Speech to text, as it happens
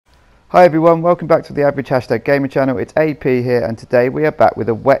Hi everyone, welcome back to the Average Hashtag Gamer channel. It's AP here, and today we are back with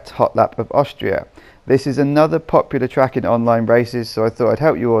a Wet Hotlap of Austria. This is another popular track in online races, so I thought I'd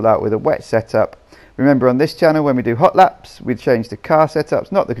help you all out with a wet setup. Remember, on this channel when we do hot laps, we change the car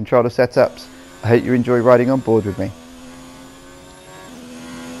setups, not the controller setups. I hope you enjoy riding on board with me.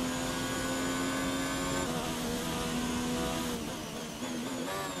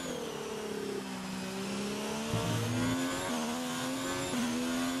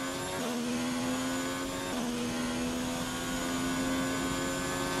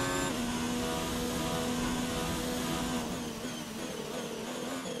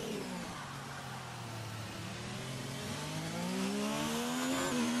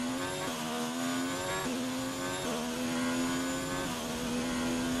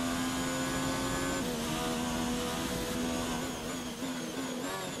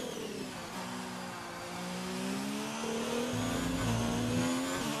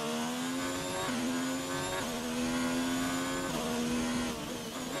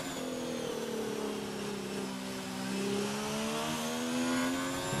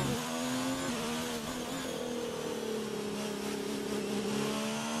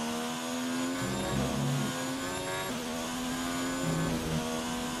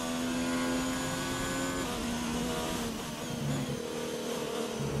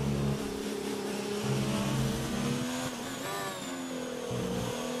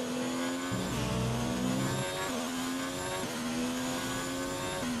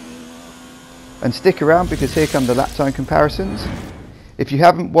 And stick around because here come the Laptime Comparisons. If you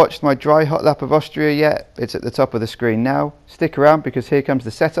haven't watched my dry hot lap of Austria yet, it's at the top of the screen now. Stick around because here comes the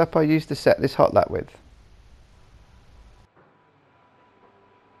setup I used to set this hot lap with.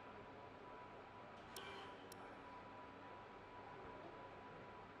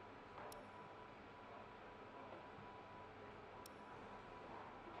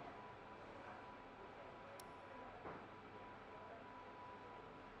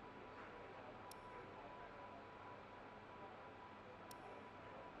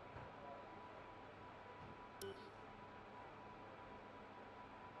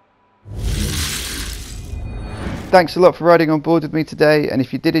 Thanks a lot for riding on board with me today, and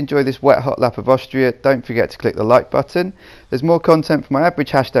if you did enjoy this wet hot lap of Austria, don't forget to click the like button. There's more content from my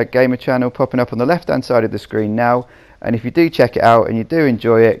Average Hashtag Gamer channel popping up on the left hand side of the screen now, and if you do check it out and you do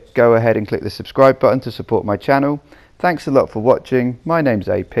enjoy it, go ahead and click the subscribe button to support my channel. Thanks a lot for watching. My name's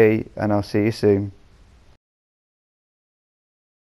AP and I'll see you soon.